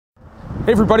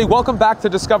Hey everybody, welcome back to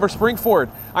Discover SPRINGFORD.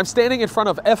 I'm standing in front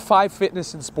of F5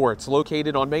 Fitness and Sports,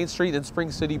 located on Main Street in Spring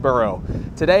City Borough.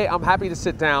 Today, I'm happy to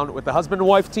sit down with the husband and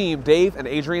wife team, Dave and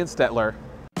Adrienne Stetler.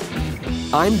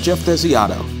 I'm Geoffrey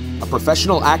Desiato, a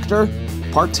professional actor,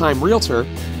 part-time realtor,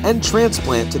 and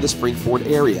transplant to the SPRINGFORD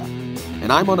area.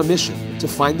 And I'm on a mission to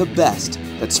find the best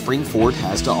that SPRINGFORD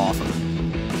has to offer.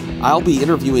 I'll be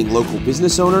interviewing local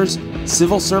business owners,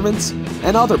 civil servants,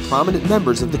 and other prominent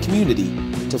members of the community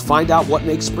to find out what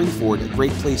makes SPRINGFORD a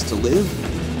great place to live,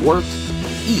 work,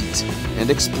 eat, and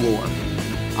explore.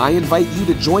 I invite you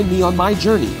to join me on my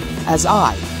journey as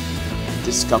I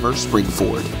discover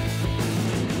SPRINGFORD.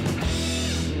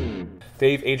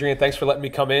 Dave, Adrienne, thanks for letting me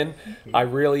come in. I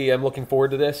really am looking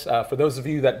forward to this. For those of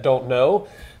you that don't know,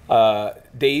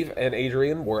 Dave and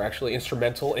Adrienne were actually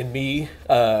instrumental in me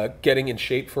getting in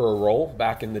shape for a role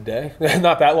back in the day.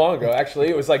 Not that long ago, actually.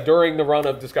 It was like during the run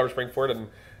of Discover SPRINGFORD, and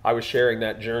I was sharing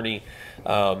that journey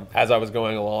as I was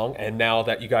going along. And now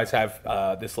that you guys have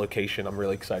this location, I'm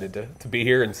really excited to be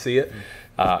here and see it.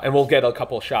 And we'll get a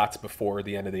couple of shots before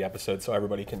the end of the episode so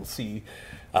everybody can see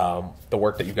the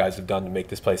work that you guys have done to make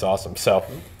this place awesome. So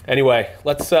anyway,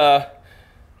 let's go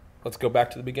back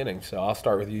to the beginning. So I'll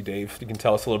start with you, Dave. You can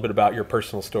tell us a little bit about your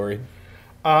personal story.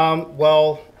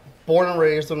 Well, born and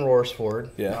raised in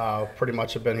Roarsford. Yeah. Pretty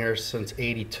much have been here since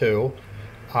 '82.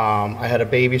 I had a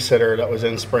babysitter that was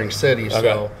in Spring City,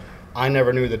 so I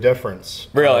never knew the difference.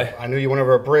 Really? I knew you went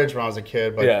over a bridge when I was a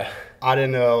kid, but Yeah. I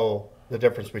didn't know the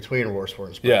difference between Roarsford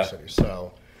and Spring City.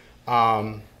 So,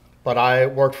 but I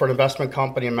worked for an investment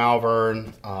company in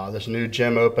Malvern. This new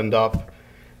gym opened up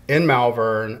in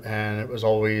Malvern, and it was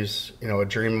always, a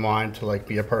dream of mine to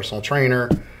be a personal trainer.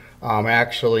 I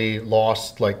actually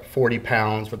lost 40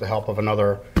 pounds with the help of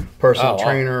another personal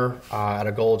trainer at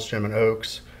a Gold's Gym in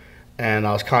Oaks. And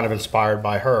I was kind of inspired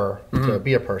by her to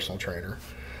be a personal trainer.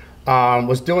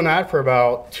 Was doing that for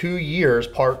about 2 years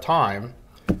part-time,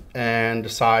 and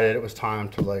decided it was time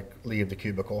to leave the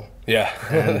cubicle. Yeah.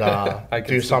 And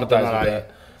do something that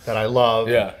I love.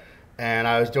 Yeah. And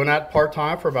I was doing that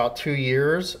part-time for about 2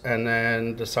 years, and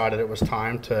then decided it was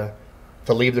time to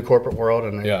leave the corporate world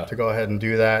and to go ahead and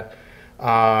do that.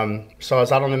 So I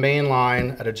was out on the main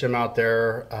line at a gym out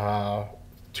there.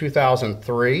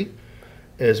 2003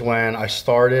 is when I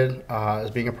started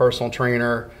as being a personal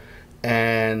trainer.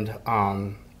 And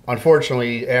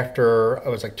unfortunately, after it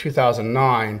was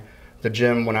 2009, the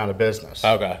gym went out of business.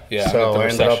 Okay, yeah. So the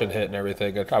recession hit and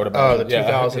everything. I would imagine. The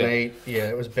 2008,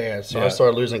 it was bad. So Yeah. I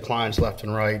started losing clients left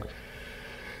and right.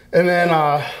 And then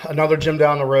another gym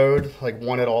down the road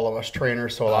wanted all of us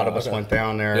trainers, so a lot of us went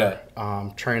down there,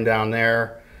 trained down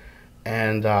there,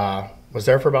 and was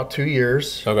there for about 2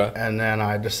 years. Okay. And then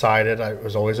I decided, it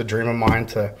was always a dream of mine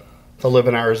to live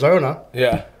in Arizona.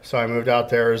 Yeah. So I moved out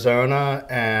to Arizona,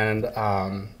 and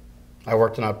I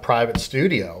worked in a private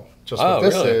studio, just what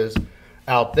this is,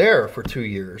 out there for 2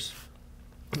 years.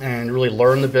 And really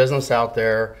learned the business out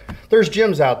there. There's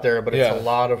gyms out there, but it's a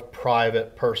lot of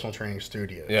private personal training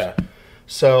studios. Yeah.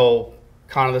 So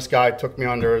kind of this guy took me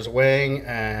under his wing,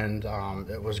 and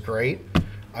it was great.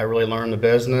 I really learned the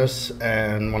business,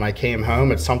 and when I came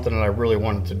home, it's something that I really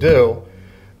wanted to do.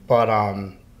 But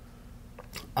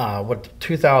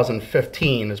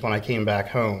 2015 is when I came back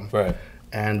home. Right.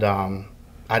 And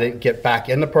I didn't get back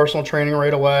into personal training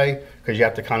right away, because you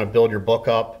have to kind of build your book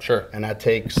up. Sure. And that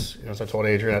takes, as I told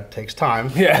Adrienne, that takes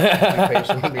time. Yeah. Be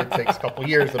patient with me. It takes a couple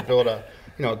years to build a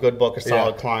good book of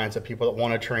solid clients, of people that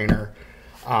want a trainer.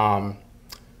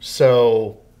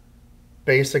 So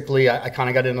basically, I kind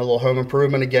of got into a little home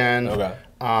improvement again. Okay.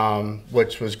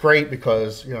 Which was great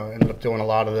because I ended up doing a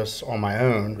lot of this on my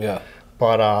own. Yeah.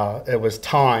 But it was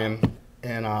time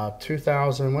in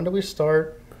 2000. When did we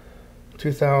start?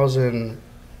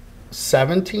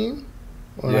 2017.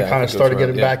 When I kind of started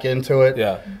getting back into it.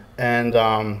 Yeah. And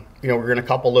we were in a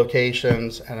couple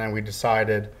locations, and then we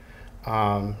decided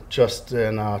just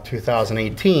in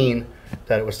 2018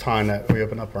 that it was time that we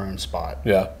opened up our own spot.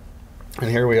 Yeah. And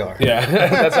here we are. Yeah.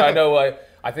 That's how I know.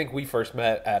 I think we first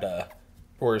met at a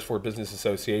Roarsford Business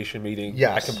Association meeting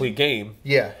at Complete Game.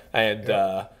 Yeah. And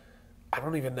I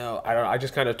don't even know. I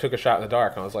just kind of took a shot in the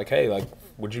dark, and I was like, hey,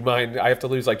 would you mind? I have to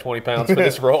lose 20 pounds for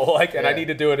this role, and I need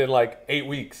to do it in 8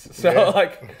 weeks. So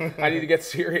I need to get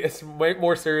serious, way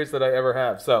more serious than I ever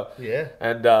have. So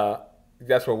and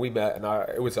that's where we met, and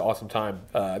it was an awesome time.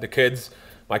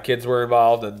 My kids were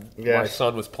involved, and my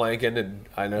son was planking, and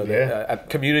I know that at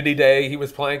Community Day he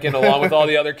was planking along with all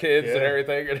the other kids and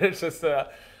everything, and it's just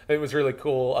it was really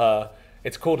cool.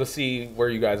 It's cool to see where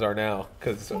you guys are now,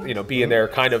 because being there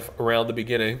kind of around the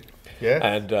beginning.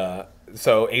 And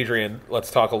so Adrienne,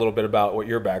 let's talk a little bit about what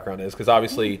your background is, because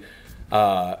obviously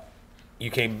you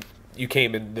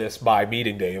came in this by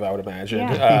meeting Dave, I would imagine.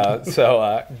 Yeah.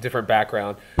 So different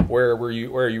background. Where are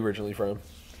you originally from?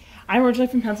 I'm originally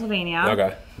from Pennsylvania.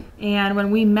 Okay. And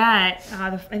when we met,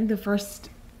 I think the first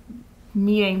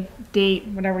meeting, date,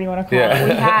 whatever you want to call it,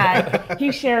 we had,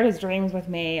 he shared his dreams with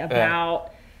me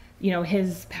about,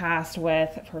 his past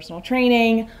with personal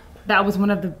training. That was one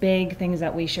of the big things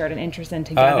that we shared an interest in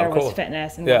together was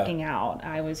fitness and working out.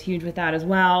 I was huge with that as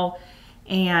well.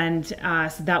 And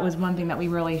so that was one thing that we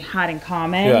really had in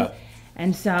common. Yeah.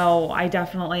 And so I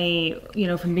definitely,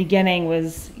 from the beginning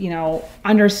was,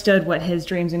 understood what his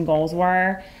dreams and goals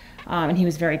were. And he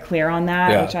was very clear on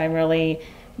that, which I really,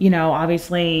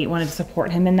 obviously wanted to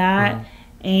support him in that. Mm-hmm.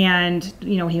 And,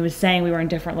 he was saying we were in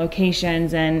different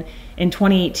locations. And in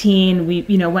 2018, we,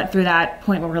 went through that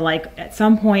point where we're like, at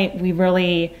some point, we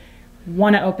really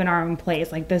want to open our own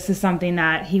place. Like, this is something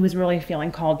that he was really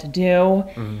feeling called to do.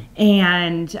 Mm-hmm.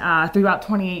 And throughout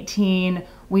 2018,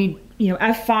 we,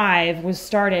 F5 was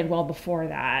started well before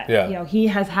that. Yeah. He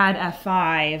has had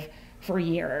F5 for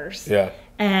years. Yeah.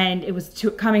 And it was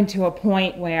coming to a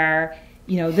point where,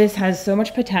 this has so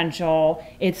much potential.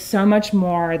 It's so much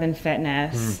more than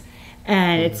fitness.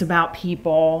 And it's about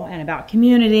people and about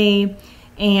community.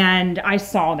 And I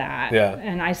saw that. Yeah.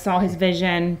 And I saw his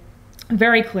vision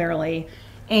very clearly.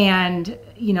 And,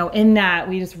 in that,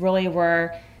 we just really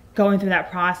were going through that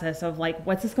process of like,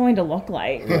 what's this going to look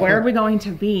like? Where are we going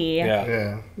to be?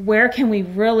 Where can we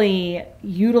really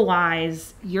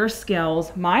utilize your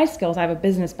skills, my skills? I have a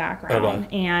business background.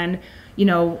 And,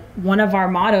 one of our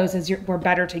mottos is we're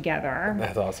better together.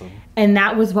 That's awesome. And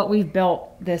that was what we've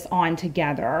built this on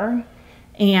together.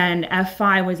 And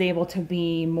F5 was able to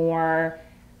be more,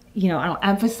 I don't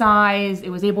emphasize, it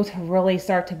was able to really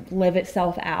start to live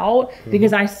itself out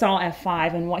because I saw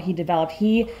F5 and what he developed.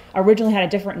 He originally had a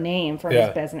different name for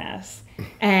his business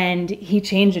and he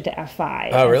changed it to F5.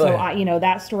 Oh, really? So,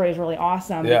 that story is really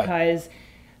awesome because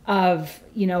of,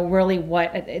 really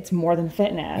what it's more than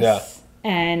fitness. Yeah.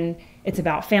 And it's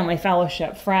about family,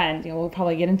 fellowship, friends. We'll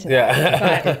probably get into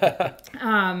that.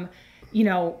 But,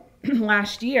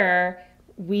 last year,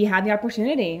 we had the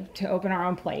opportunity to open our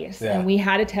own place and we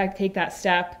had to take that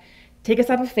step, take a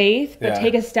step of faith, but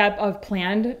take a step of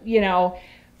planned,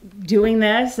 doing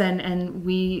this. And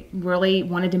we really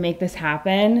wanted to make this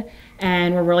happen.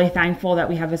 And we're really thankful that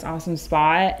we have this awesome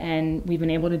spot and we've been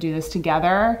able to do this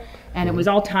together. And it was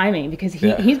all timing because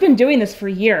he's been doing this for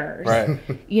years, right.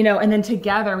 And then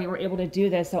together we were able to do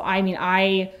this. So,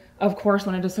 I of course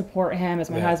wanted to support him as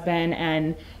my husband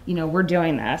and, we're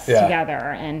doing this together.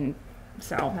 And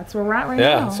so that's where we're at right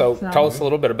now. So tell us a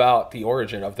little bit about the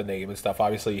origin of the name and stuff.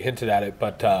 Obviously you hinted at it,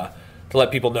 but to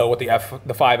let people know what the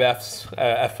 5 F's,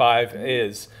 F5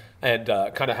 is and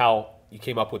kind of how you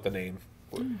came up with the name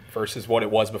versus what it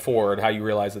was before and how you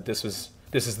realized that this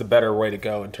is the better way to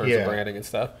go in terms of branding and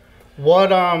stuff.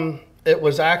 What it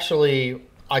was actually,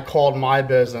 I called my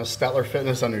business Stetler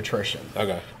Fitness and Nutrition.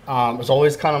 Okay. It was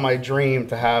always kind of my dream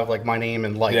to have like my name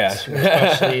in lights,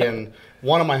 especially in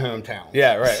one of my hometowns.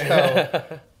 Yeah, right.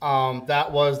 So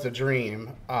that was the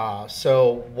dream.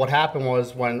 So what happened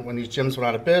was when these gyms went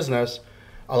out of business,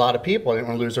 a lot of people didn't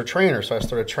want to lose their trainers, so I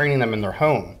started training them in their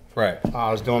home. Right.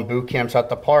 I was doing boot camps at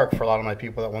the park for a lot of my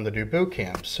people that wanted to do boot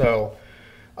camps. So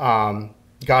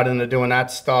got into doing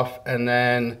that stuff, and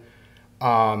then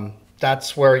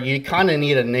that's where you kind of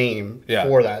need a name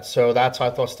for that. So that's how I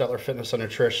thought Stetler Fitness and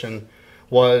Nutrition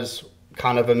was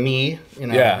kind of a me,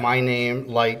 my name,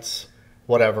 lights,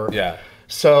 whatever. Yeah.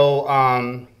 So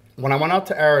when I went out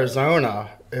to Arizona,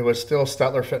 it was still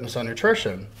Stetler Fitness and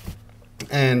Nutrition.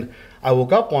 And I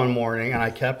woke up one morning and I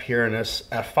kept hearing this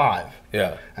F5.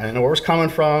 Yeah. I didn't know where it was coming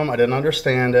from. I didn't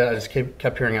understand it. I just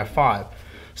kept hearing F5.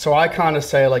 So I kind of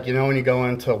say, like, when you go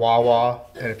into Wawa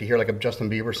and if you hear like a Justin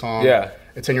Bieber song,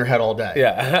 it's in your head all day.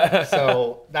 Yeah.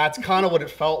 So that's kind of what it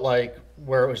felt like,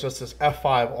 where it was just this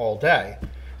F5 all day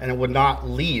and it would not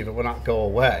leave. It would not go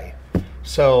away.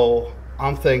 So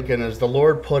I'm thinking, is the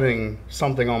Lord putting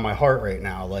something on my heart right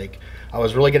now? Like, I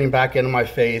was really getting back into my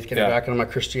faith, getting back into my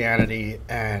Christianity,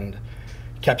 and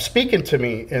kept speaking to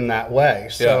me in that way.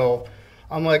 So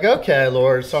I'm like, okay,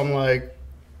 Lord. So I'm like,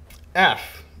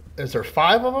 F. Is there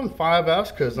 5 of them? 5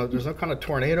 F's? Because there's no kind of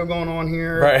tornado going on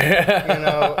here. Right.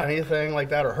 Anything like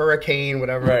that, or hurricane,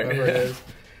 whatever it is.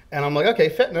 And I'm like, okay,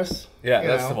 fitness. Yeah,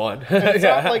 that's the one. And it's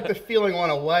not like the feeling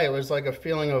went away. It was like a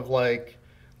feeling of like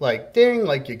ding,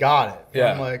 like you got it.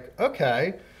 Yeah. And I'm like,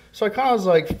 okay. So I kind of was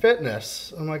like,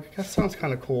 fitness. I'm like, that sounds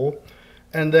kind of cool.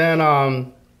 And then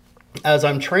as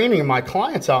I'm training my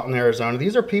clients out in Arizona,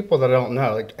 these are people that I don't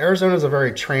know. Like, Arizona is a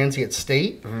very transient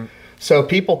state. Mm-hmm. So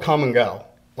people come and go.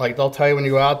 Like, they'll tell you when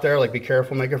you go out there, like, be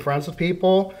careful making friends with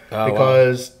people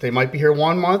because they might be here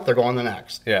 1 month, they're going the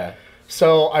next. Yeah.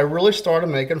 So I really started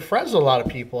making friends with a lot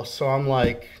of people. So I'm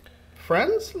like,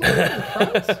 friends?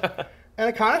 Friends? And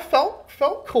it kind of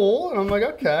felt cool. And I'm like,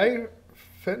 okay,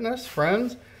 fitness,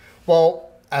 friends. Well,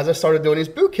 as I started doing these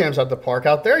boot camps at the park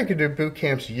out there, you could do boot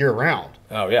camps year round.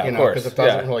 Oh, yeah, of course. Because it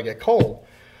doesn't really get cold.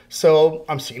 So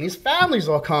I'm seeing these families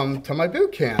all come to my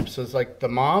boot camps. It's like the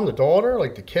mom, the daughter,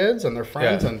 like the kids and their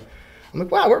friends. And I'm like,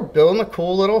 wow, we're building a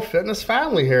cool little fitness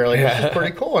family here. Like, this is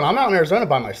pretty cool. And I'm out in Arizona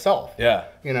by myself. Yeah.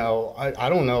 You know, I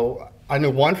don't know. I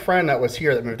knew one friend that was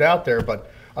here that moved out there,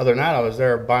 but other than that, I was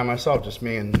there by myself, just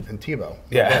me and Tebow.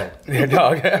 Yeah. Your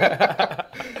dog.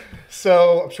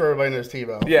 So I'm sure everybody knows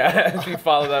Tebow. Yeah. If you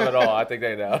follow them at all, I think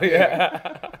they know.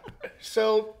 Yeah.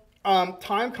 So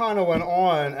time kind of went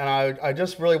on, and I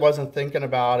just really wasn't thinking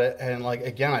about it. And, like,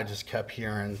 again, I just kept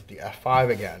hearing the F5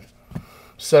 again.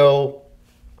 So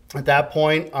at that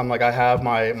point, I'm like, I have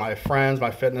my friends,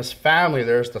 my fitness family.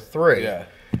 There's the three. Yeah.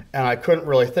 And I couldn't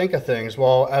really think of things.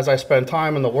 Well, as I spend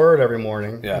time in the Word every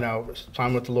morning, you know,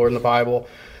 time with the Lord in the Bible,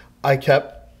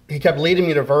 He kept leading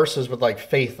me to verses with, like,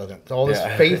 faith in it. All this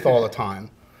faith all the time.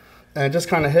 And it just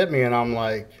kind of hit me, and I'm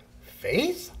like,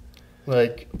 faith?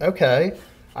 Like, okay,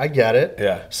 I get it.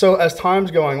 Yeah. So as time's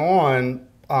going on,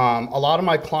 a lot of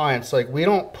my clients, like, we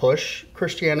don't push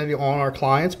Christianity on our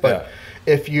clients, but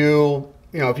if you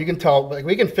can tell, like,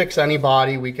 we can fix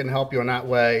anybody, we can help you in that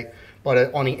way.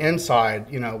 But on the inside,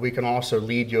 you know, we can also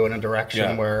lead you in a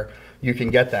direction where you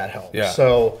can get that help. Yeah.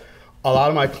 So a lot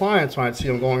of my clients, when I'd see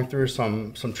them going through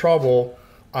some trouble,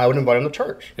 I would invite them to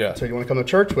church. Yeah. So, you want to come to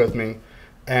church with me?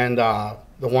 And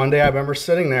the one day I remember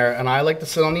sitting there, and I like to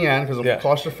sit on the end because I'm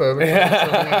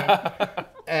claustrophobic.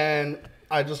 And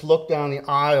I just looked down the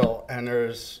aisle, and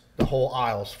there's the whole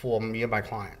aisle's full of me and my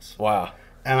clients. Wow.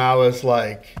 And I was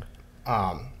like,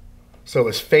 so it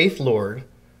was faith, Lord,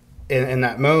 in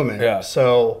that moment. Yeah.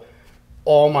 So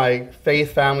all my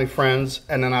faith, family, friends,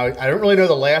 and then I don't really know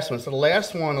the last one. So the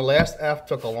last F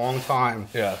took a long time.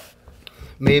 Yeah.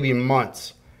 Maybe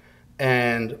months.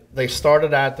 And they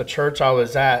started at the church I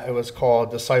was at. It was called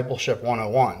Discipleship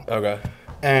 101. Okay.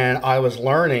 And I was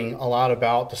learning a lot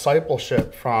about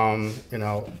discipleship from, you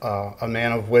know, a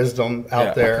man of wisdom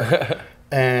out there.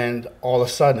 And all of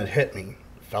a sudden it hit me.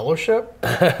 Fellowship?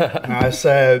 And I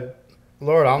said,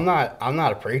 Lord, I'm not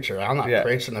a preacher. I'm not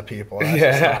preaching to people. That's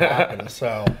just not happening.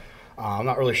 So I'm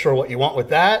not really sure what you want with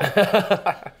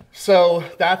that. So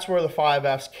that's where the 5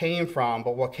 F's came from.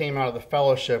 But what came out of the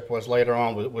fellowship was later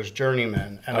on was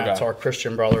Journeyman, and that's our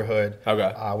Christian brotherhood.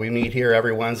 Okay. We meet here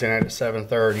every Wednesday night at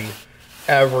 7:30.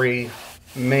 Every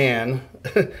man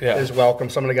is welcome.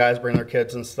 Some of the guys bring their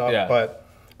kids and stuff, but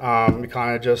we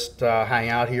kind of just hang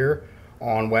out here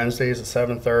on Wednesdays at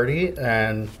 7:30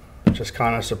 and just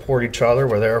kind of support each other.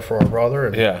 We're there for our brother.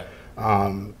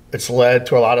 And, it's led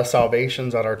to a lot of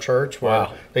salvations at our church where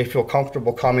they feel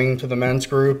comfortable coming to the men's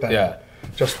group. And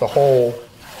just the whole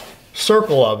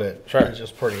circle of it is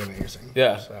just pretty amazing.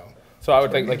 Yeah. So I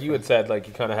would think, like you had said, like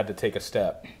you kind of had to take a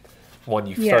step when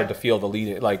you started to feel the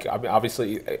leading. Like, I mean,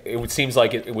 obviously, it seems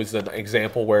like it was an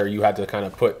example where you had to kind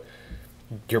of put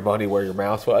your money where your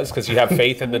mouth was, because you have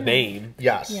faith in the name.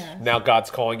 Yes. Now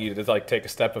God's calling you to, like, take a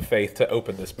step of faith to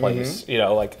open this place. You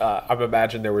know, like I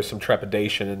imagine there was some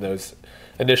trepidation in those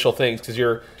initial things, because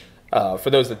you're for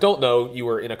those that don't know, you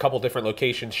were in a couple different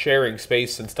locations sharing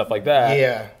space and stuff like that.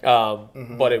 Yeah.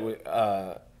 But it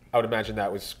I would imagine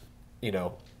that was, you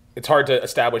know, it's hard to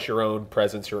establish your own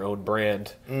presence, your own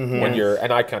brand when you're,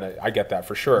 and I get that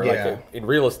for sure. Like in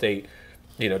real estate,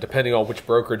 you know, depending on which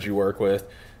brokerage you work with,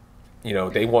 you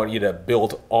know, they want you to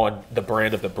build on the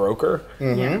brand of the broker.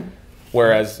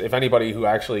 Whereas if anybody who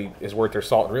actually is worth their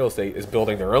salt in real estate is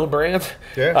building their own brand,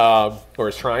 or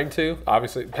is trying to,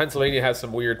 obviously Pennsylvania has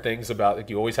some weird things about, like,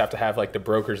 you always have to have, like, the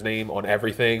broker's name on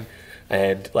everything,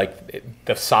 and, like,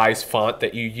 the size font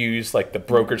that you use, like, the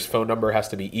broker's phone number has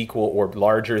to be equal or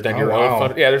larger than your own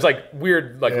phone. Yeah, there's, like,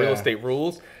 weird, like, real estate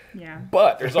rules. Yeah.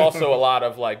 But there's also a lot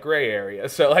of, like, gray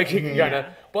areas. So, like, you can kind of,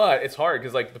 but it's hard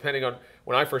because, like, depending on,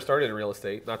 when I first started in real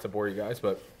estate, not to bore you guys,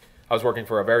 but I was working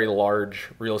for a very large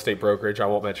real estate brokerage. I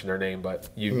won't mention their name, but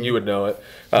you would know it.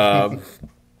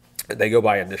 They go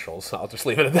by initials. I'll just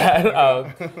leave it at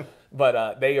that.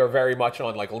 But they are very much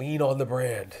on, like, lean on the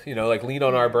brand, you know, like, lean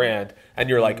on our brand. And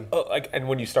you're like, oh, like, and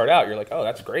when you start out, you're like, oh,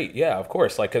 that's great. Yeah, of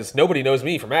course. Like, because nobody knows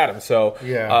me from Adam. So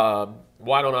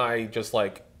why don't I just,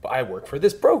 like, I work for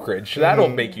this brokerage. That'll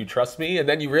make you trust me. And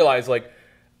then you realize, like,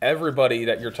 everybody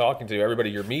that you're talking to, everybody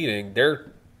you're meeting,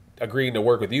 they're agreeing to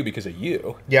work with you because of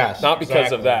you. Yes. Not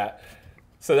because of that.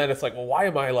 So then it's like, well, why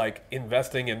am I, like,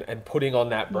 investing and putting on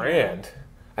that brand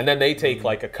And then they take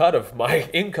like a cut of my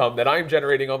income that I'm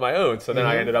generating on my own. So then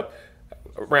I ended up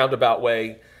a roundabout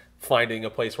way finding a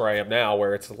place where I am now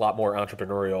where it's a lot more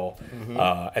entrepreneurial.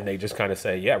 And they just kind of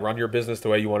say, yeah, run your business the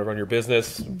way you want to run your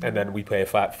business. And then we pay a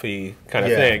flat fee kind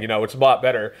of thing, you know, which is a lot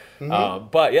better.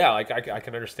 But yeah, like I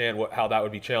can understand how that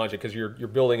would be challenging because you're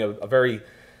building a very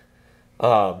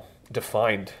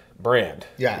defined brand,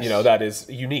 you know, that is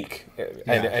unique.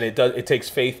 And it takes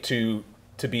faith to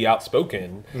be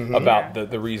outspoken about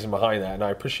the reason behind that. And I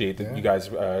appreciate that you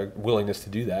guys' willingness to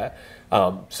do that.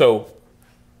 So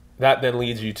that then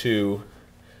leads you to,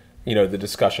 you know, the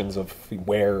discussions of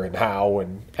where and how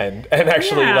and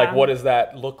actually like what does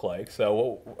that look like?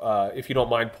 So if you don't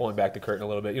mind pulling back the curtain a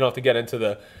little bit, you don't have to get into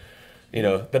the, you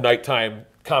know, the nighttime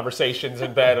conversations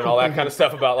in bed and all that kind of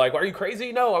stuff about like, are you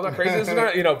crazy? No, I'm not crazy. This is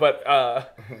not, you know,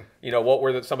 but you know, what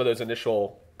were some of those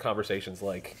initial conversations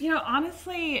like? You know,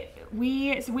 honestly,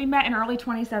 we met in early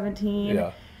 2017.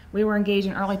 Yeah. We were engaged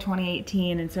in early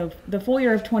 2018, and so the full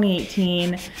year of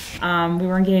 2018, we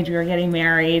were engaged. We were getting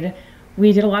married.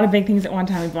 We did a lot of big things at one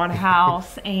time. We bought a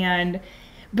house,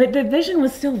 but the vision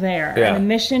was still there, and the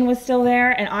mission was still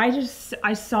there, and I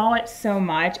saw it so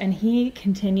much, and he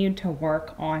continued to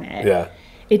work on it. Yeah.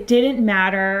 It didn't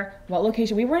matter what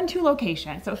location. We were in 2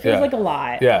 locations, so it feels like a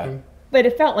lot. Yeah. But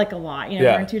it felt like a lot. You know,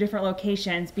 we were in 2 different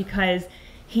locations because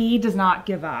he does not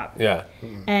give up. Yeah.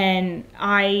 And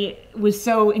I was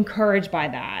so encouraged by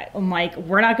that. I'm like,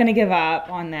 we're not going to give up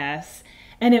on this.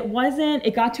 And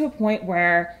it got to a point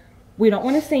where we don't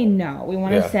want to say no. We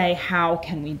want to say, how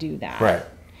can we do that? Right.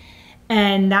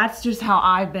 And that's just how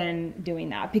I've been doing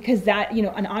that, because that, you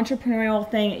know, an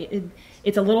entrepreneurial thing,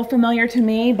 it's a little familiar to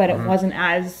me, but it wasn't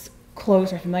as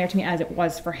close or familiar to me as it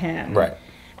was for him. Right.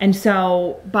 And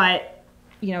so, but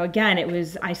you know, again,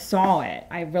 I saw it.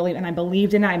 I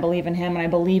believed in it. I believe in him, and I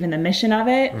believe in the mission of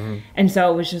it. And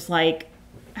so it was just like,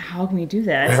 how can we do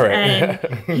this? Right. And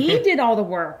he did all the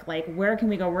work. Like, where can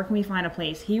we go? Where can we find a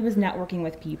place? He was networking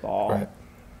with people. Right.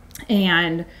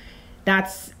 And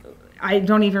I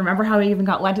don't even remember how he even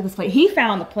got led to this place. He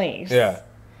found the place. Yeah.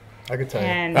 I could tell you.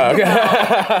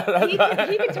 And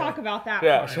he could talk about that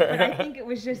part. Sure. But I think it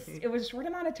was a short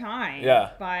amount of time. Yeah.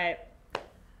 But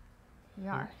we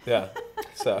are. Yeah.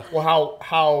 So. Well,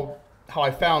 how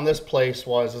I found this place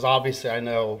is obviously I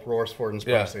know Roarsford and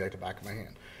Springs like the back of my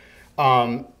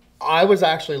hand. I was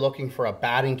actually looking for a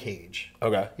batting cage.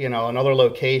 Okay. You know, another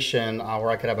location where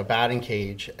I could have a batting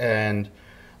cage, and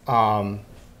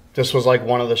this was like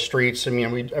one of the streets. I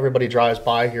mean, everybody drives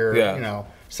by here. Yeah. You know,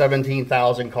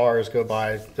 17,000 cars go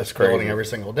by this building every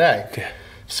single day. Yeah.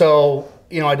 So,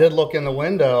 you know, I did look in the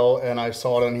window and I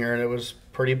saw it in here, and it was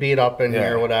pretty beat up in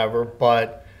here, whatever.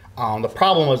 But the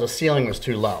problem was the ceiling was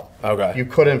too low. Okay. You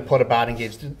couldn't put a batting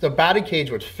cage. The batting cage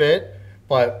would fit,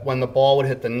 but when the ball would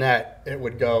hit the net, it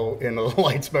would go into the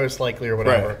lights most likely or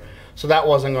whatever. Right. So that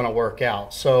wasn't going to work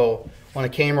out. So when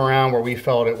it came around where we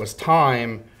felt it was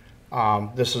time,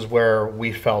 this is where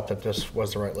we felt that this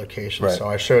was the right location. Right. So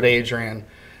I showed Adrienne,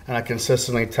 and I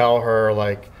consistently tell her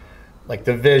like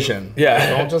the vision.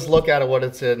 Yeah. Don't just look at it what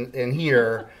it's in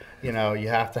here. You know, you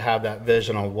have to have that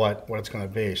vision on what it's going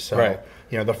to be. So,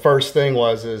 you know, the first thing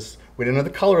is we didn't know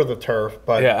the color of the turf,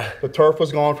 but the turf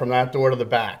was going from that door to the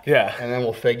back. Yeah. And then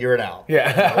we'll figure it out. Yeah.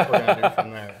 You know, what we're going to do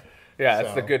from there. Yeah,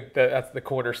 that's the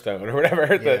cornerstone or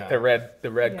whatever,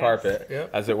 the red carpet,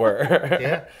 as it were.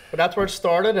 Yeah, but that's where it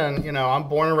started, and you know, I'm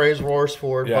born and raised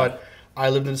Roarsford, but I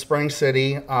lived in Spring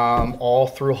City all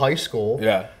through high school.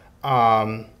 Yeah.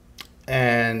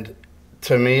 And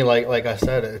to me, like I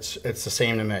said, it's the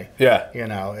same to me. Yeah. You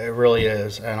know, it really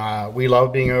is, and we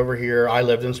love being over here. I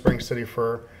lived in Spring City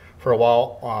for a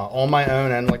while on my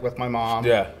own and like with my mom.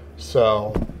 Yeah.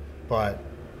 So, but.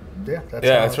 Yeah,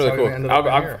 that's really cool.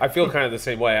 I feel kind of the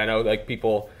same way. I know, like,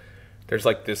 people, there's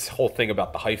like this whole thing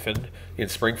about the hyphen in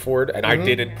Springford, and I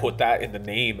didn't put that in the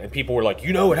name, and people were like,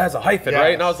 you know, it has a hyphen,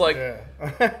 right? And I was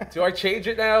like, do I change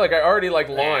it now? Like, I already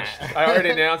launched, I already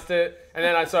announced it, and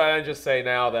then I just say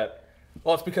now that,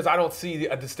 well, it's because I don't see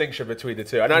a distinction between the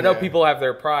two, and I know people have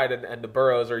their pride, and the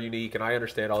boroughs are unique, and I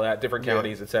understand all that, different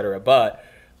counties, etc. But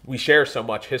we share so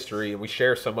much history, and we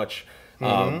share so much.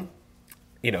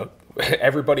 You know,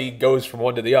 everybody goes from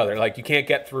one to the other. Like, you can't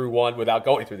get through one without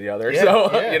going through the other. Yeah,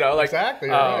 so, you know, like, exactly.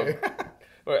 Right.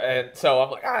 And so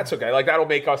I'm like, it's okay. Like, that'll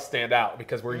make us stand out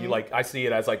because we're like, I see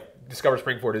it as like Discover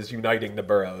Springford is uniting the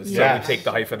boroughs. So we take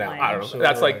the hyphen out. I don't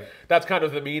know. That's kind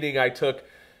of the meaning I took,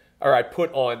 or I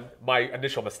put on my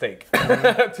initial mistake.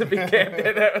 To be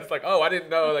candid, it was like, I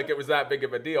didn't know like it was that big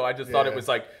of a deal. I just thought it was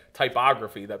like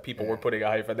typography that people were putting a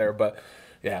hyphen there, but.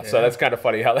 Yeah, so that's kind of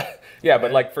funny how that. Yeah,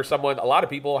 but like for someone, a lot of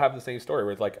people have the same story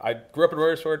where it's like, I grew up in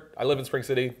Royersford, I live in Spring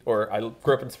City, or I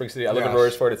grew up in Spring City, I live in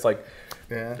Royersford. It's like,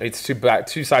 it's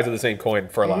two sides of the same coin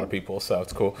for a lot of people. So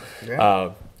it's cool.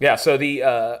 Yeah. So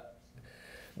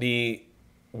the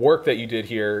work that you did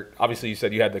here, obviously you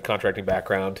said you had the contracting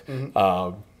background.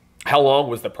 How long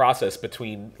was the process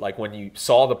between like when you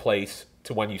saw the place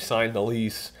to when you signed the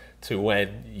lease to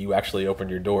when you actually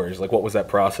opened your doors? Like, what was that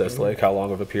process like? How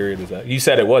long of a period is that? You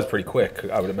said it was pretty quick,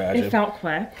 I would imagine. It felt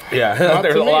quick. Yeah,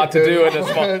 there's a lot to do in a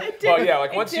small. Well, yeah,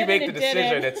 like once you make the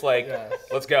decision, it's like,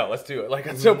 let's go, let's do it. Like,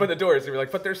 let's open the doors. And you're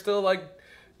like, but there's still like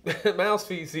mouse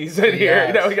feces in here.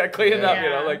 You know, we got to clean it up. You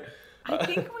know, like.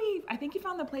 I think you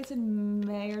found the place in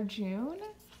May or June.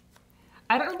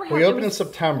 I don't remember how we opened in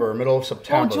September, middle of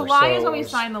September. Well, July is when we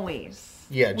signed the lease.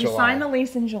 Yeah, July. We signed the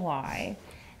lease in July.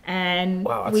 And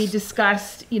we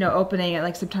discussed, opening it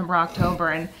like September, October.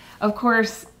 And of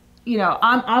course,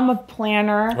 I'm a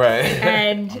planner. Right.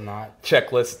 And I'm not.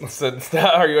 Checklists and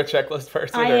stuff. Are you a checklist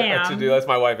person? I am. To-do list?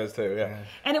 My wife is too, yeah.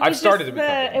 And it was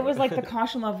it was like the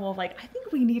caution level of like, I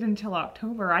think we need until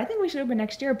October. I think we should open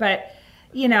next year. But,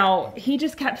 he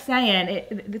just kept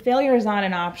saying the failure is not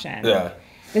an option. Yeah.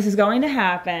 This is going to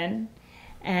happen.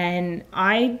 And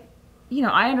I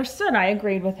understood. I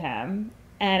agreed with him.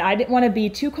 And I didn't want to be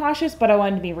too cautious, but I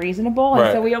wanted to be reasonable.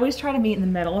 And so we always try to meet in the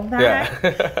middle of that. Yeah.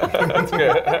 That's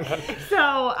good.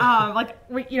 So,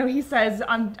 he says,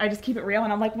 I just keep it real.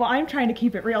 And I'm like, well, I'm trying to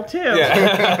keep it real too.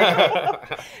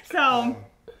 Yeah. So,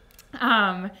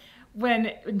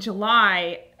 when in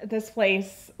July, this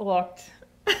place looked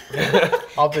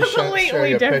I'll just show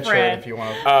you a picture if you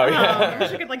want to. Oh, yeah. I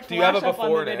could, do you have a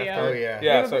before and after? Oh, yeah.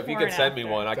 Yeah, so if you could send me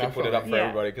one, I could put it up for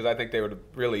everybody, because I think they would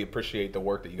really appreciate the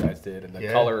work that you guys did and the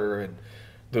color and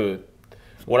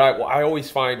what I always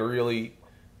find really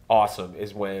awesome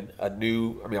is when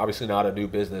obviously not a new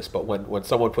business, but when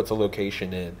someone puts a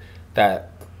location in,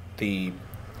 that the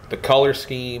color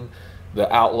scheme,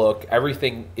 the outlook,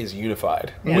 everything is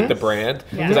unified with the brand.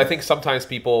 Because I think sometimes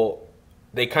people,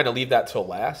 they kind of leave that till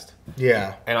last.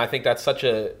 Yeah. And I think that's such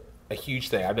a huge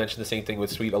thing. I mentioned the same thing with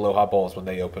Sweet Aloha Bowls when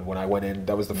they opened. When I went in,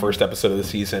 that was the first episode of the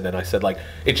season, and I said, like,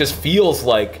 it just feels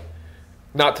like,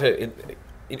 in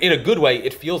a good way,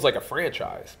 it feels like a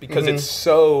franchise because it's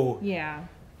so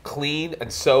clean and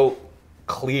so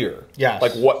clear. Yes.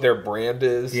 Like what their brand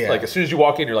is. Yeah. Like as soon as you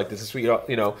walk in, you're like, this is Sweet,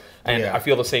 and I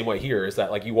feel the same way here, is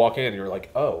that like you walk in and you're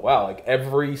like, oh wow, like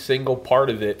every single part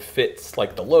of it fits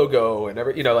like the logo and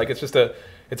like it's just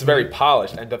it's very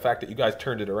polished, and the fact that you guys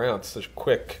turned it around such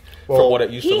quick from what it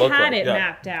used to look like. He had it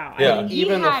mapped out. Yeah. I mean, he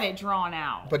had it drawn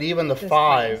out. But even the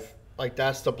 5, like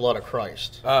that's the blood of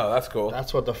Christ. Oh, that's cool.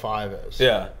 That's what the 5 is.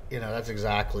 Yeah. That's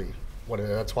exactly what it is.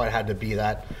 That's why it had to be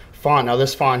that font. Now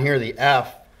this font here, the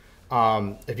F,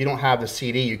 if you don't have the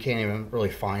CD, you can't even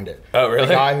really find it. Oh, really?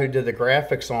 The guy who did the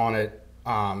graphics on it,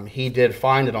 he did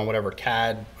find it on whatever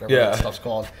CAD, whatever that stuff's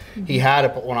called. He had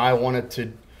it, but when I wanted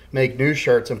to make new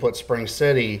shirts and put Spring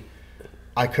City,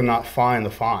 I could not find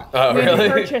the font. Oh, really? You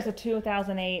purchased a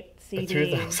 2008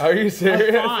 CD. Are you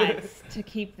serious? Of fonts to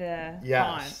keep the font.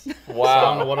 Wow. So I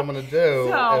don't know what I'm going to do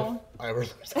if I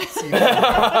release that CD.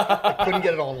 I couldn't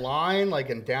get it online,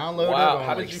 and download it. Wow.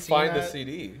 How did you find the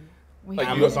CD?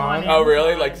 Amazon. Oh,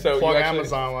 really? Like, so plug you actually...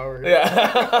 Amazon while we're here.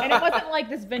 Yeah. And it wasn't like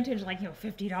this vintage,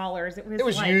 $50. It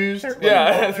was used.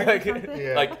 Yeah, it's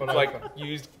like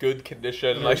used good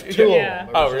condition. Like 2 of them.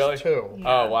 Oh, really? 2. Yeah.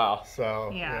 Oh, wow. So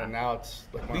now it's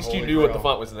like at least you knew what the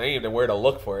font was named and where to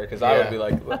look for it, because I would be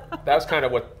like, that was kind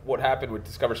of what happened with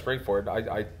Discover Springford.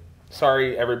 I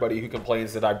sorry everybody who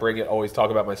complains that I always talk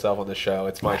about myself on this show.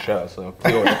 It's my show, so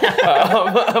deal with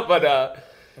it. But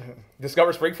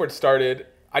Discover Springford started.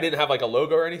 I didn't have like a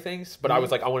logo or anything, but I was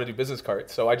like, I want to do business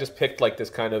cards. So I just picked like this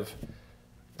kind of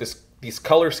these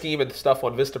color scheme and stuff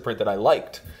on Vistaprint that I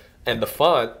liked, and the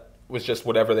font was just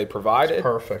whatever they provided. It's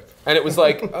perfect. And it was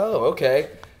like, oh, okay.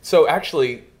 So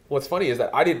actually, what's funny is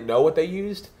that I didn't know what they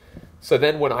used. So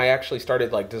then when I actually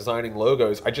started like designing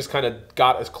logos, I just kind of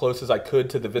got as close as I could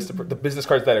to the business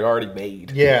cards that I already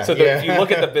made. Yeah. So if you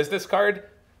look at the business card,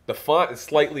 the font is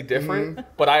slightly different,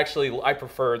 but I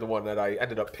prefer the one that I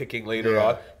ended up picking later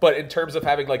on. But in terms of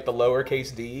having like the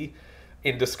lowercase d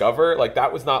in Discover, like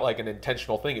that was not like an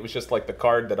intentional thing. It was just like the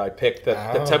card that I picked, the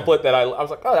template that I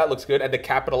was like, oh, that looks good, and the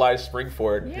capitalized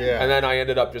Springford. Yeah. And then I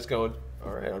ended up just going,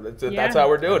 all right, that's how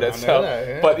we're doing it. So,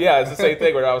 but it's the same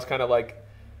thing where I was kind of like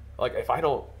if I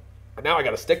don't, now I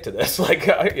got to stick to this. Like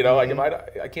like if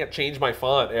I can't change my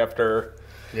font after.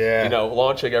 Yeah.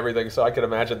 Launching everything, so I can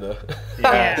imagine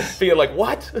being like,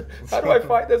 what? How do I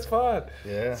find this font?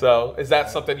 Yeah. So is that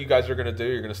something you guys are going to do?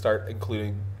 You're going to start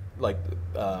including like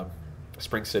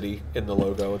Spring City in the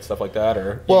logo and stuff like that,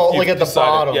 or well, like at the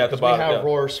bottom, yeah, at the bottom, we have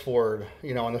Royersford,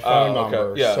 you know, on the phone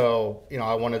number. Yeah. So, you know,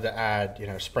 I wanted to add, you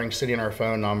know, Spring City in our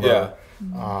phone number.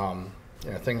 Yeah. You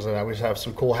know, things like that. We have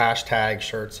some cool hashtag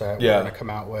shirts that we're going to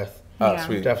come out with.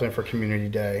 Sweet. Definitely for Community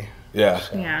Day. Yeah.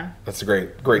 So. Yeah. That's a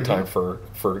great time for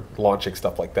launching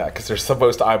stuff like that, because there's the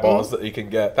most eyeballs that you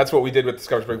can get. That's what we did with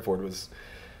Discover SPRINGFORD was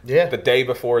the day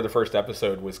before the first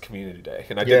episode was Community Day.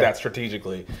 And I did that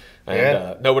strategically.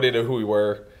 And nobody knew who we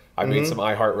were. I made some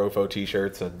I Heart Rofo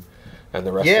t-shirts and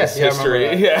the rest is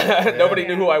history. Nobody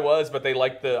knew who I was, but they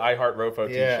liked the I Heart Rofo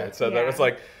t-shirt. So that was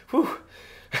like, whew.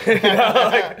 You know,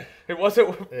 like, it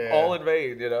wasn't all in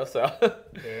vain, you know, so.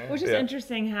 Which is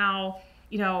interesting how,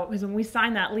 you know, because when we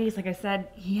signed that lease, like I said,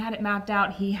 he had it mapped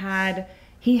out. He had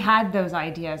those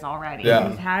ideas already. Yeah.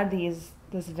 He's had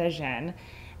this vision,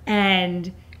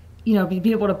 and, you know,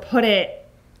 be able to put it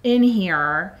in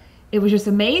here, it was just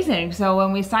amazing. So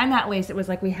when we signed that lease, it was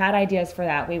like we had ideas for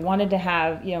that. We wanted to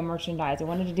have, you know, merchandise. We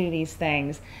wanted to do these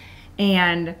things,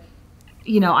 and,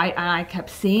 you know, I kept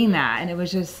seeing that, and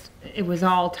it was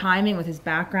all timing with his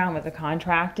background with the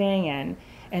contracting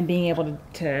and being able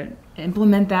to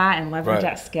implement that and leverage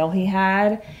that skill he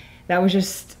had. It was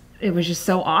just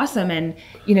so awesome. And,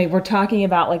 you know, we're talking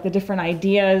about like the different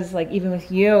ideas, like even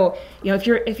with you know,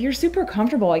 if you're super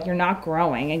comfortable, like you're not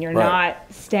growing and you're not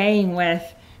staying with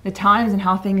the times and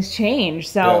how things change.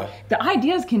 So the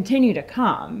ideas continue to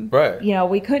come. Right. You know,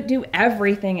 we couldn't do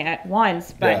everything at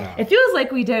once, but it feels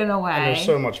like we did in a way. And there's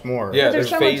so much more. Yeah, there's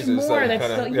so phases much more that's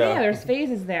kinda, still, there's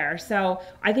phases there. So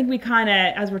I think we kind of,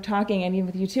 as we're talking, and even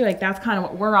with you too, like that's kind of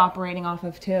what we're operating off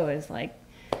of too, is like,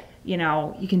 you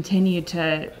know, you continue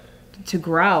to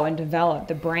grow and develop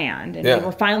the brand, and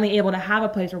we're finally able to have a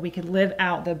place where we could live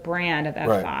out the brand of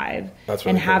F5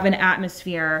 and have an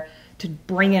atmosphere to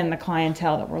bring in the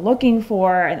clientele that we're looking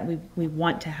for and that we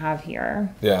want to have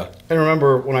here. Yeah. And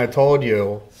remember when I told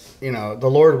you, you know, the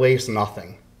Lord wastes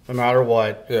nothing. No matter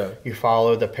what, you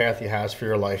follow the path He has for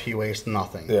your life, He wastes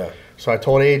nothing. Yeah. So I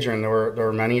told Adrienne there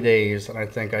were many days, and I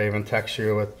think I even text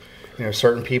you with, you know,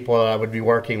 certain people that I would be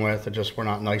working with that just were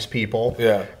not nice people.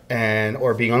 Yeah.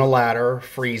 Or being on a ladder,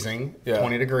 freezing,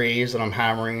 20 degrees, and I'm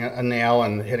hammering a nail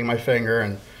and hitting my finger,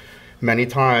 and many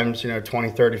times, you know, 20,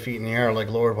 30 feet in the air, like,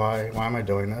 Lord, why am I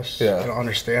doing this? I don't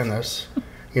understand this,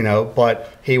 you know,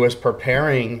 but He was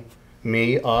preparing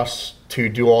us to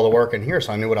do all the work in here,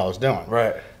 so I knew what I was doing.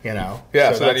 Right. You know?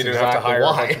 Yeah, so then you didn't have to hire a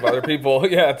bunch of other people to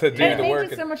do the work. It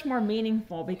made it so much more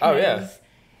meaningful because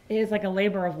it is like a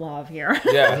labor of love here.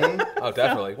 Yeah. Oh,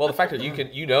 definitely. Well, the fact that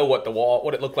you know what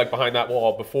it looked like behind that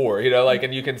wall before, you know, like,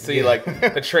 and you can see like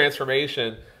the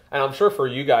transformation. And I'm sure for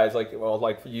you guys, like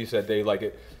you said, Dave, like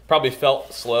it probably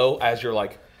felt slow as you're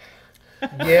like,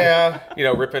 you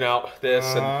know, ripping out this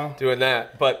and doing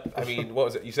that. But I mean, what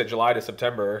was it? You said July to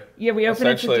September. Yeah, we opened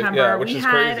in September. Yeah, which is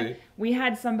crazy. We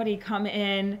had somebody come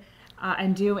in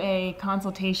and do a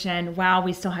consultation while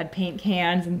we still had paint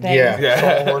cans and things.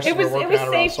 It was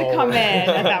safe to come in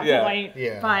at that point.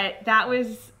 Yeah. But that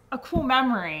was a cool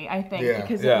memory, I think,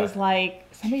 because it was like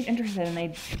somebody's interested and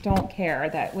they don't care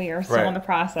that we are still in the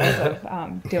process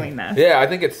of doing this. Yeah, I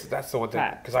think that's the one thing,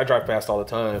 because I drive past all the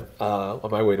time on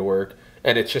my way to work,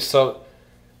 and it's just so.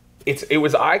 It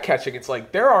was eye-catching. It's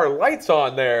like, there are lights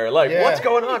on there. Like, what's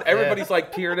going on? Everybody's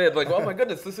like peering in, like, oh my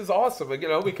goodness, this is awesome. You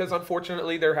know, because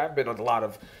unfortunately there have been a lot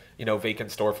of, you know,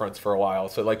 vacant storefronts for a while.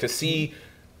 So like to see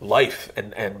life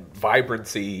and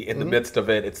vibrancy in the midst of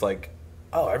it, it's like,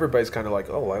 oh, everybody's kind of like,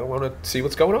 oh, I want to see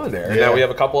what's going on there. And now we have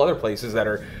a couple other places that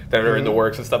are in the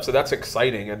works and stuff. So that's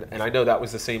exciting. And I know that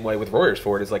was the same way with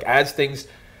Royersford. Is like, as things,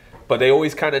 but they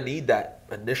always kind of need that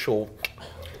initial,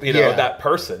 you know, that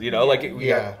person, you know, like we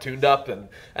got tuned up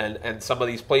and some of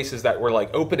these places that were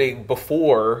like opening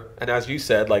before, and as you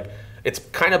said, like it's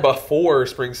kind of before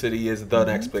Spring City is the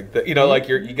next big thing, you know, like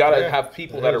you got to have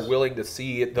people that are willing to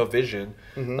see the vision,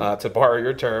 to borrow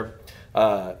your term,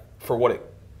 for what it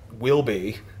will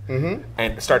be,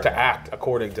 and start to act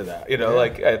according to that, you know,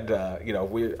 like, and you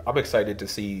know, I'm excited to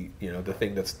see, you know,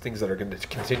 things that are going to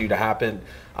continue to happen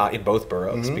in both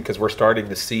boroughs, because we're starting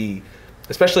to see,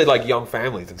 especially like young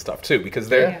families and stuff too, because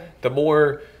the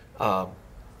more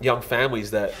young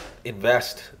families that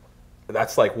invest,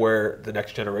 that's like where the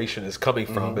next generation is coming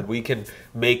from, and we can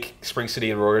make Spring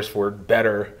City and Royersford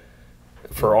better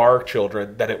for our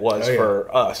children than it was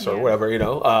for us or whatever, you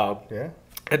know,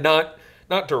 and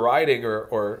not deriding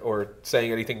or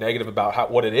saying anything negative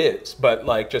about what it is, but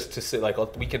like just to say like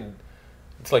we can.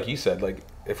 It's like you said, like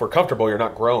if we're comfortable, you're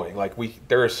not growing. Like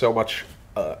there is so much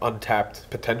untapped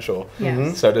potential.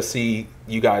 So to see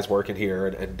you guys working here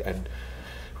and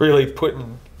really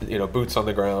putting, you know, boots on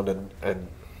the ground and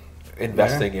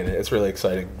investing in it. It's really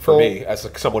exciting for me as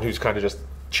someone who's kind of just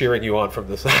cheering you on from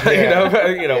the side,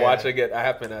 watching it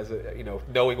happen as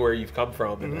knowing where you've come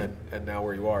from and now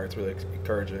where you are. It's really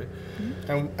encouraging.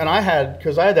 And I had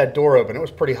that door open. It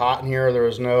was pretty hot in here.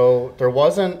 There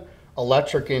wasn't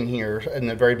electric in here in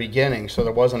the very beginning, so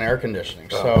there wasn't air conditioning.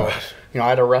 I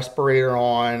had a respirator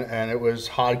on, and it was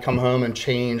hot. I'd come home and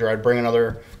change, or I'd bring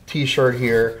another t-shirt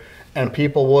here, and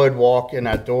people would walk in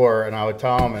that door, and I would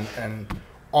tell them, and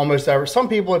almost some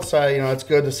people would say, it's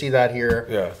good to see that here.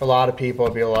 Yeah. A lot of people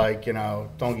would be like, don't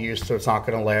get used to it, it's not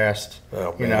going to last,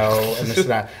 and this and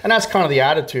that. And that's kind of the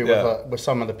attitude with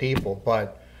some of the people,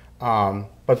 but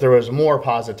there was more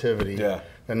positivity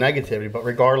than negativity. But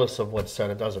regardless of what's said,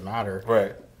 it doesn't matter.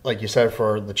 Right. Like you said,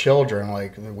 for the children,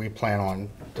 like we plan on,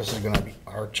 this is going to be,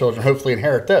 our children hopefully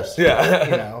inherit this.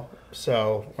 Yeah.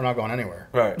 So we're not going anywhere.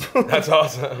 Right. That's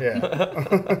awesome.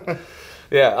 Yeah.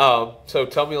 Yeah. So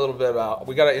tell me a little bit about.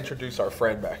 We got to introduce our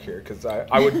friend back here, because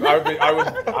I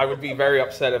would be very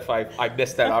upset if I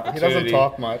missed that opportunity. He doesn't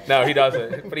talk much. No, he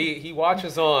doesn't. But he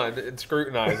watches on and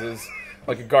scrutinizes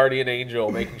like a guardian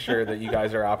angel, making sure that you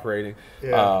guys are operating.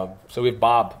 Yeah. So we have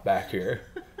Bob back here.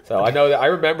 So I know that I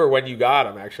remember when you got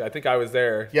him. Actually, I think I was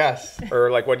there. Yes. Or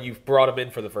like when you brought him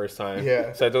in for the first time.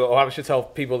 Yeah. So why don't you tell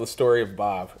people the story of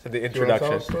Bob and the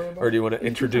introduction, or do you want to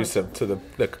introduce him to the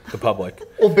public?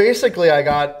 Well, basically, I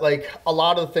got like a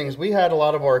lot of the things. We had a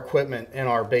lot of our equipment in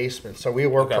our basement, so we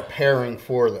were preparing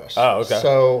for this. Oh, okay.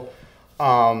 So,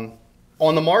 on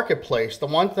the marketplace, the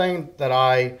one thing that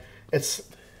I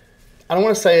don't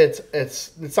want to say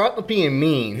it's not being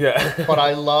mean. Yeah. But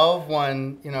I love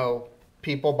when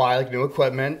people buy like new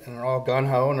equipment and they're all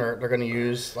gung-ho and they're going to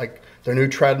use like their new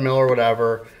treadmill or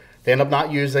whatever. They end up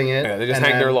not using it. Yeah, they just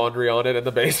hang their laundry on it in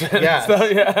the basement. Yeah. So,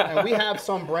 yeah. And we have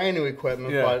some brand new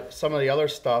equipment, but some of the other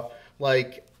stuff,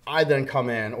 like I then come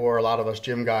in, or a lot of us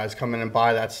gym guys come in and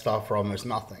buy that stuff for almost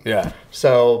nothing. Yeah.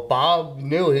 So Bob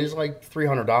knew he's like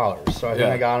 $300. So I think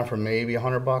I got him for maybe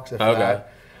 $100 if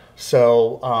that.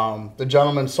 So the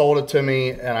gentleman sold it to me,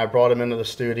 and I brought him into the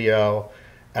studio,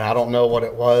 and I don't know what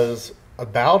it was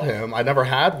about him. I never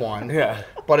had one. Yeah.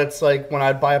 But it's like when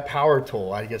I'd buy a power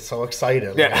tool, I'd get so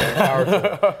excited. Like, power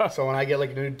tool. So when I get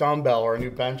like a new dumbbell or a new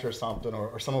bench or something,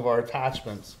 or some of our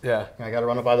attachments, I got to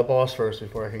run it by the boss first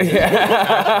before I can get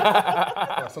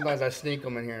it. Sometimes I sneak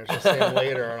them in here and just say them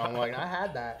later, and I'm like, I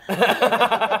had that.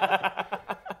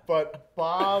 But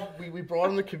Bob, we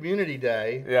brought him to community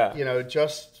day. Yeah.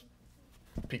 Just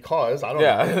because I don't know.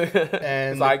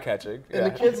 And it's eye-catching. And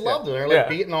the kids loved it. They're like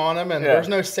beating on him, and there's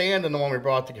no sand in the one we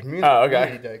brought to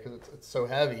community day because it's so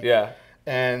heavy. Yeah.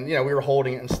 And we were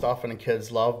holding it and stuff, and the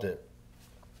kids loved it.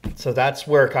 So that's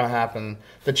where it kind of happened.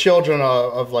 The children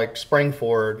of like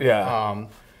Springford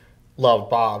loved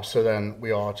Bob, so then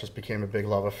we all just became a big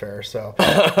love affair. So,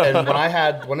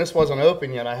 and when this wasn't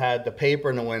open yet, I had the paper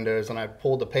in the windows, and I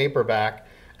pulled the paper back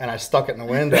and I stuck it in the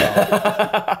window.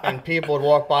 And people would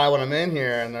walk by when I'm in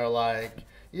here, and they're like,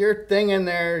 your thing in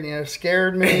there,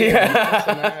 scared me.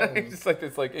 And just like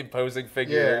this like imposing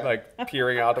figure, like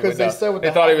peering out the window. They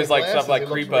thought he was like some like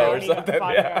creepo or something.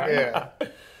 Yeah.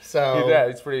 So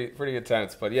it's pretty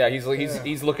intense. But yeah,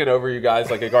 he's looking over you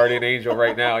guys like a guardian angel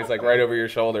right now. He's like right over your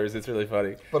shoulders. It's really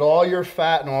funny. But all your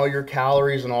fat and all your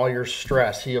calories and all your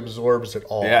stress, he absorbs it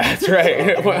all. Yeah, that's right.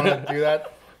 So if you want to do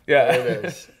that? Yeah, there it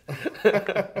is.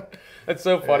 That's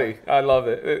so funny. I love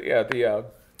it. Yeah,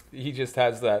 he just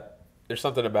has that. There's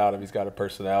something about him. He's got a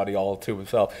personality all to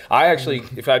himself. I actually,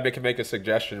 if I can make a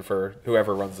suggestion for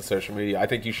whoever runs the social media, I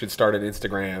think you should start an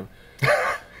Instagram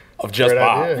of just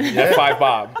Bob, F5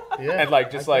 Bob, and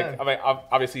like just like I mean,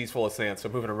 obviously he's full of sand, so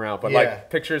moving around, but like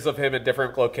pictures of him in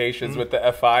different locations with the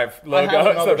F5 logo. I have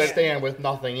another stand with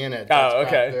nothing in it.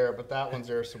 That's back there, but that one's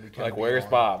there, so we can. Like, where's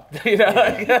Bob? Just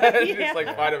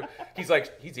like find him. He's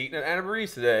eating at Anna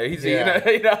Marie's today. He's eating.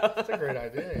 That's a great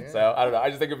idea. Yeah. So I don't know. I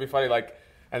just think it'd be funny, like.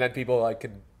 And then people like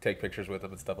can take pictures with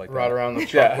him and stuff like that. Ride around the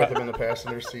truck with him in the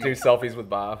passenger seat. Do selfies with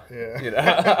Bob.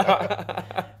 Yeah.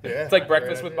 It's like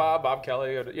breakfast with Bob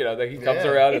Kelly. He comes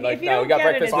around and like, no, we got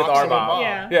breakfast with our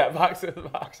Bob. Yeah, boxing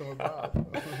with Bob.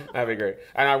 That'd be great.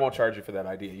 And I won't charge you for that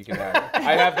idea. You can have it.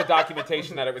 I have the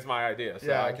documentation that it was my idea,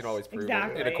 so I can always prove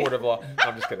it in a court of law.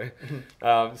 I'm just kidding.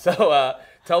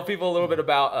 Tell people a little bit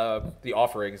about the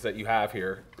offerings that you have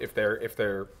here, if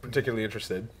they're particularly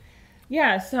interested.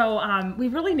 Yeah, so we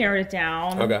really narrowed it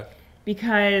down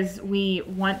because we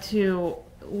want to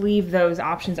leave those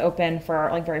options open for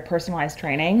like very personalized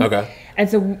training. And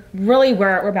so really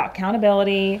we're about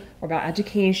accountability, we're about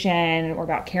education, we're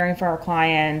about caring for our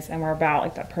clients, and we're about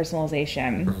like that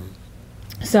personalization.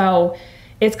 So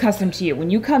it's custom to you. When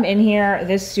you come in here,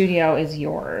 this studio is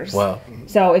yours. Wow.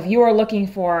 So if you are looking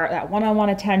for that one-on-one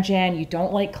attention, you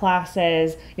don't like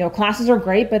classes, classes are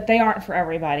great, but they aren't for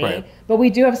everybody. Right. But we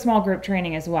do have small group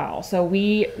training as well. So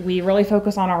we really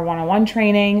focus on our one-on-one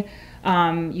training.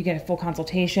 You get a full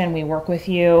consultation. We work with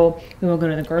you. We will go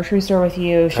to the grocery store with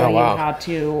you, show you how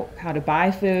to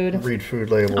buy food. Read food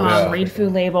labels. Read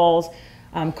food labels,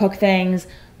 cook things.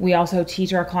 We also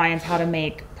teach our clients how to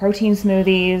make protein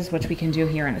smoothies, which we can do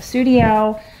here in the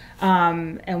studio.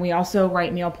 And we also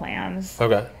write meal plans.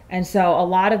 Okay. And so a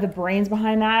lot of the brains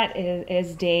behind that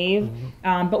is Dave.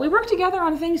 But we work together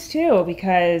on things too,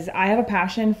 because I have a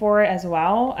passion for it as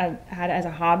well. I've had it as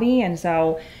a hobby. And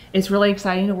so it's really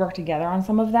exciting to work together on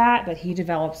some of that. But he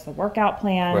develops the workout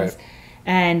plans. Right.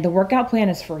 And the workout plan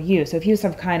is for you. So if you have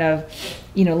some kind of,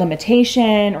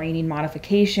 limitation or you need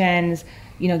modifications,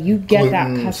 you get Gluten, that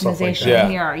customization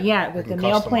here. Yeah, with the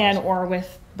meal plan or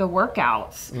with the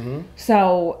workouts.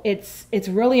 So it's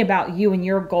really about you and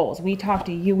your goals. We talk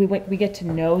to you, we get to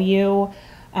know you.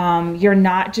 You're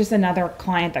not just another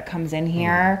client that comes in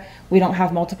here. We don't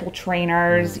have multiple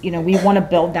trainers. We want to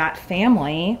build that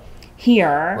family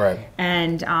here. Right.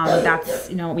 And that's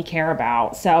what we care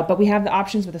about. So, but we have the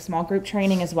options with a small group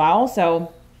training as well.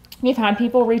 So we've had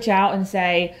people reach out and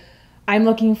say, I'm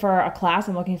looking for a class,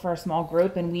 I'm looking for a small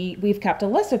group, and we've kept a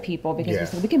list of people because we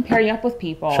said we can pair you up with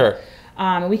people. Sure.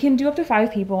 We can do up to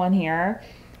 5 people in here,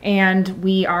 and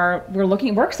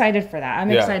we're excited for that.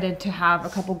 I'm excited to have a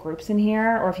couple groups in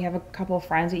here, or if you have a couple of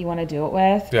friends that you want to do it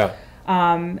with. Yeah.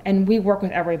 And we work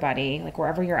with everybody, like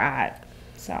wherever you're at.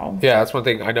 So. Yeah, that's one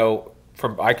thing I know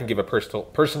I can give a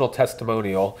personal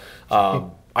testimonial.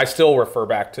 I still refer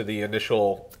back to the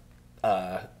initial,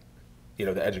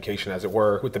 the education, as it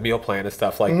were, with the meal plan and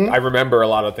stuff. Like, I remember a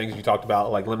lot of things you talked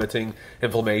about, like limiting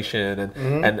inflammation,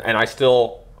 and I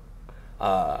still,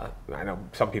 I know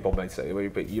some people might say, well,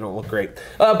 but you don't look great.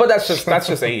 But that's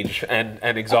just age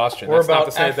and exhaustion. We're that's about not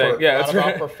the same effort, thing. Yeah, that's not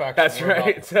right. about perfection. That's We're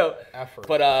right. about So, effort.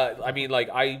 but I mean, like,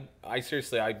 I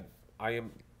seriously, I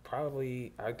am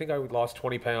probably, I think I lost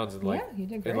 20 pounds in like you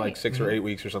did in like great. 6 or 8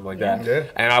 weeks or something like that. Yeah.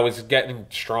 And I was getting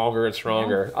stronger and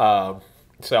stronger.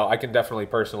 So I can definitely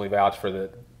personally vouch for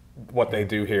what they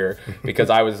do here,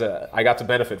 because I got to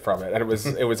benefit from it, and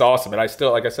it was awesome. And I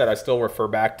still, like I said, I still refer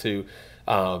back to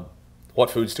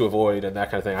what foods to avoid and that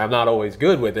kind of thing. I'm not always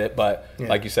good with it, but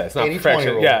like you said, it's not 80-20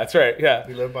 perfection. rule. Yeah, that's right. Yeah,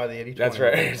 We live by the 80-20 that's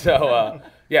right. So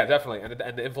yeah, definitely.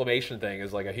 And the inflammation thing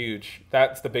is like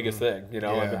that's the biggest thing, and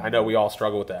I know we all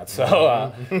struggle with that.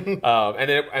 So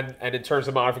and in terms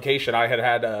of modification, I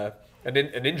had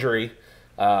an injury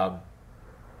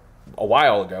a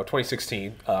while ago,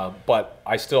 2016, but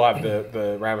I still have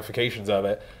the ramifications of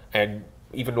it. And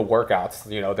even the workouts,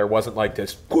 there wasn't like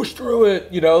this push through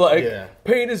it,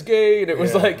 pain is gain. It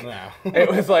was it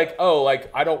was like, oh, like,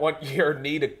 I don't want your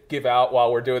knee to give out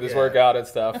while we're doing this workout and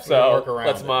stuff. So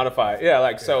let's modify it.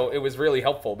 Yeah. So it was really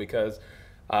helpful because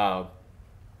I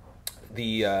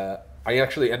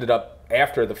actually ended up,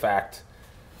 after the fact,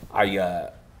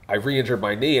 I re-injured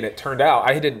my knee, and it turned out,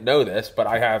 I didn't know this, but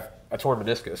I have a torn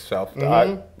meniscus. So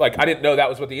I didn't know that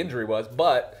was what the injury was,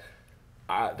 but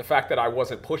the fact that I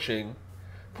wasn't pushing,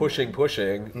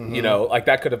 like,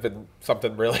 that could have been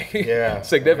something really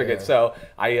significant. Yeah. So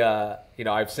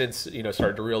I've since,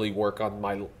 started to really work on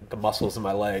the muscles in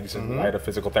my legs, and I had a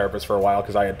physical therapist for a while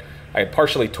because I had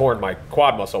partially torn my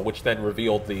quad muscle, which then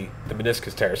revealed the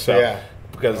meniscus tear. So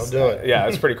because I'll do it.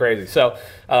 it's pretty crazy. So,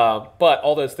 but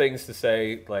all those things to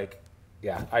say, like,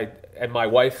 and my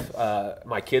wife,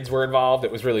 my kids were involved.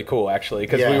 It was really cool, actually,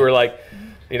 because we were like,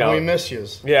 we miss you.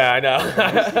 Yeah, I know.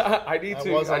 I need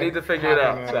to figure it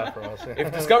out. So,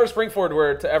 if Discover Springford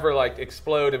were to ever like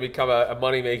explode and become a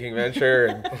money making venture,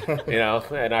 and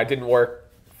and I didn't work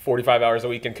 45 hours a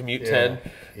week and commute 10.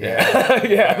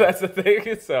 That's the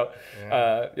thing. So,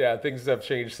 things have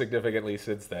changed significantly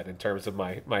since then in terms of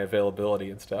my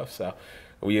availability and stuff. So,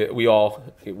 we all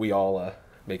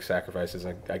make sacrifices,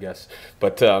 I guess.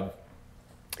 But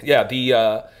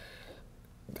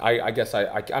I guess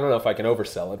I don't know if I can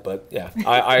oversell it, but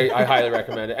I highly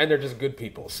recommend it, and they're just good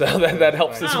people, so that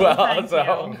helps as well.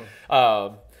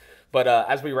 So, but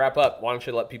as we wrap up, why don't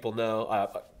you let people know,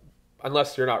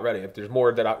 unless you're not ready, if there's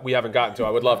more that we haven't gotten to, I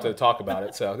would love to talk about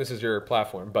it. So this is your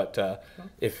platform, but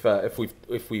if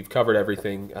we've covered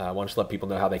everything, why don't you let people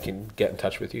know how they can get in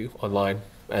touch with you online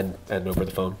and over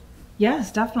the phone?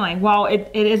 Yes, definitely. Well, it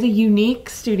is a unique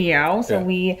studio, so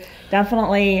we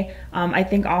definitely, I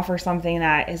think, offer something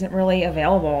that isn't really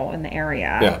available in the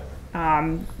area.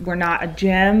 We're not a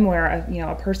gym. We're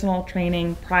a personal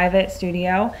training private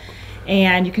studio,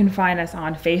 and you can find us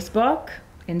on Facebook,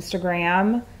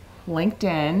 Instagram,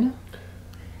 LinkedIn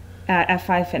at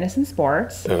F5 Fitness and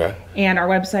Sports. Okay. And our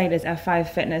website is F5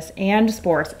 Fitness and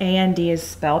Sports, and is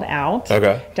spelled out,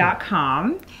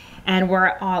 .com. And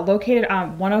we're located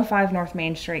on 105 North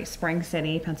Main Street, Spring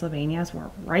City, Pennsylvania. So we're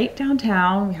right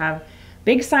downtown. We have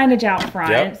big signage out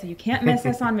front, so you can't miss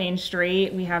us on Main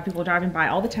Street. We have people driving by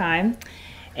all the time.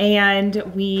 And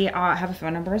we have a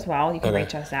phone number as well you can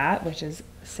reach us at, which is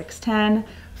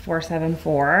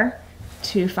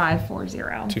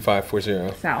 610-474-2540.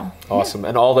 2540. So awesome.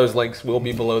 And all those links will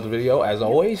be below the video as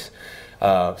always.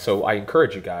 So I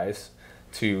encourage you guys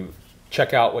to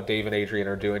check out what Dave and Adrienne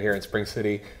are doing here in Spring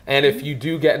City. And if you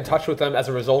do get in touch with them as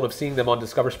a result of seeing them on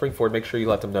Discover Springford, make sure you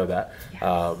let them know that,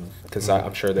 because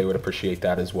I'm sure they would appreciate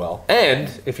that as well. And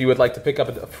if you would like to pick up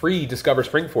a free Discover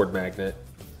Springford magnet,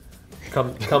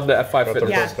 come to F5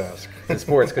 Fitness and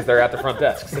Sports, because they're at the front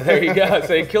desk. So there you go.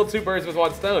 So you killed two birds with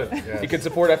one stone. Yes. You can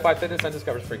support F5 Fitness and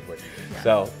Discover Springford.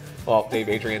 So, well, Dave,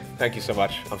 Adrienne, thank you so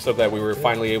much. I'm so glad we were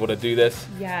finally able to do this.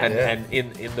 And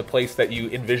in the place that you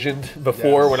envisioned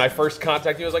before. When I first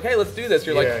contacted you, I was like, hey, let's do this.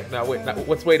 You're like, no, wait,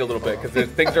 let's wait a little bit, because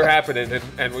things are happening,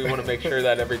 and we want to make sure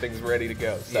that everything's ready to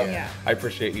go. So I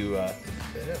appreciate you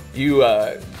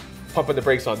pumping the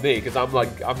brakes on me, because I'm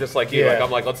just like you.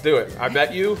 I'm like, let's do it. I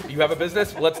met you. You have a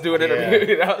business. Let's do an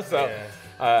interview. You know. So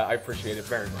I appreciate it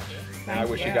very much. And I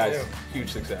wish you guys huge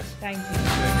success. Thank you.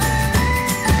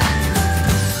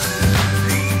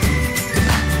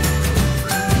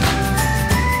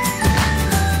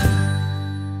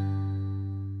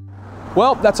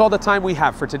 Well, that's all the time we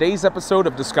have for today's episode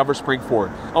of Discover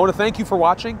Springford. I want to thank you for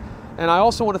watching, and I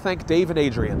also want to thank Dave and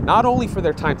Adrienne, not only for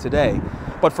their time today,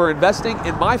 but for investing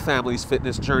in my family's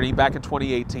fitness journey back in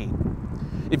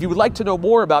 2018. If you would like to know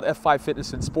more about F5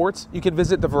 Fitness and Sports, you can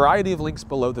visit the variety of links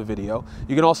below the video.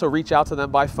 You can also reach out to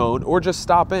them by phone or just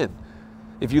stop in.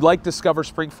 If you like Discover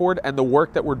Springford and the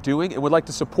work that we're doing and would like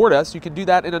to support us, you can do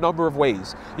that in a number of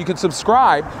ways. You can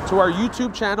subscribe to our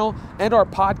YouTube channel and our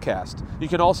podcast. You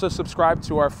can also subscribe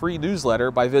to our free newsletter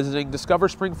by visiting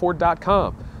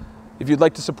discoverspringford.com. If you'd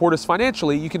like to support us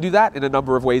financially, you can do that in a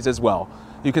number of ways as well.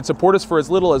 You can support us for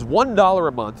as little as $1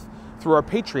 a month through our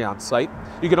Patreon site.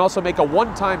 You can also make a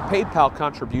one-time PayPal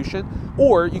contribution,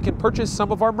 or you can purchase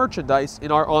some of our merchandise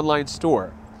in our online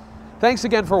store. Thanks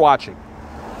again for watching.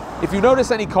 If you notice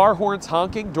any car horns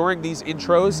honking during these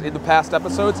intros in the past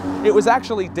episodes, it was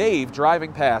actually Dave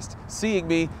driving past, seeing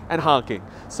me, and honking.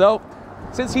 So,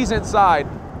 since he's inside,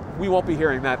 we won't be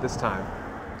hearing that this time.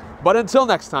 But until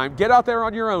next time, get out there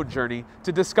on your own journey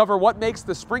to discover what makes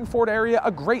the Springford area a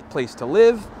great place to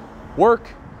live, work,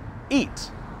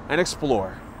 eat, and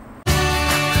explore.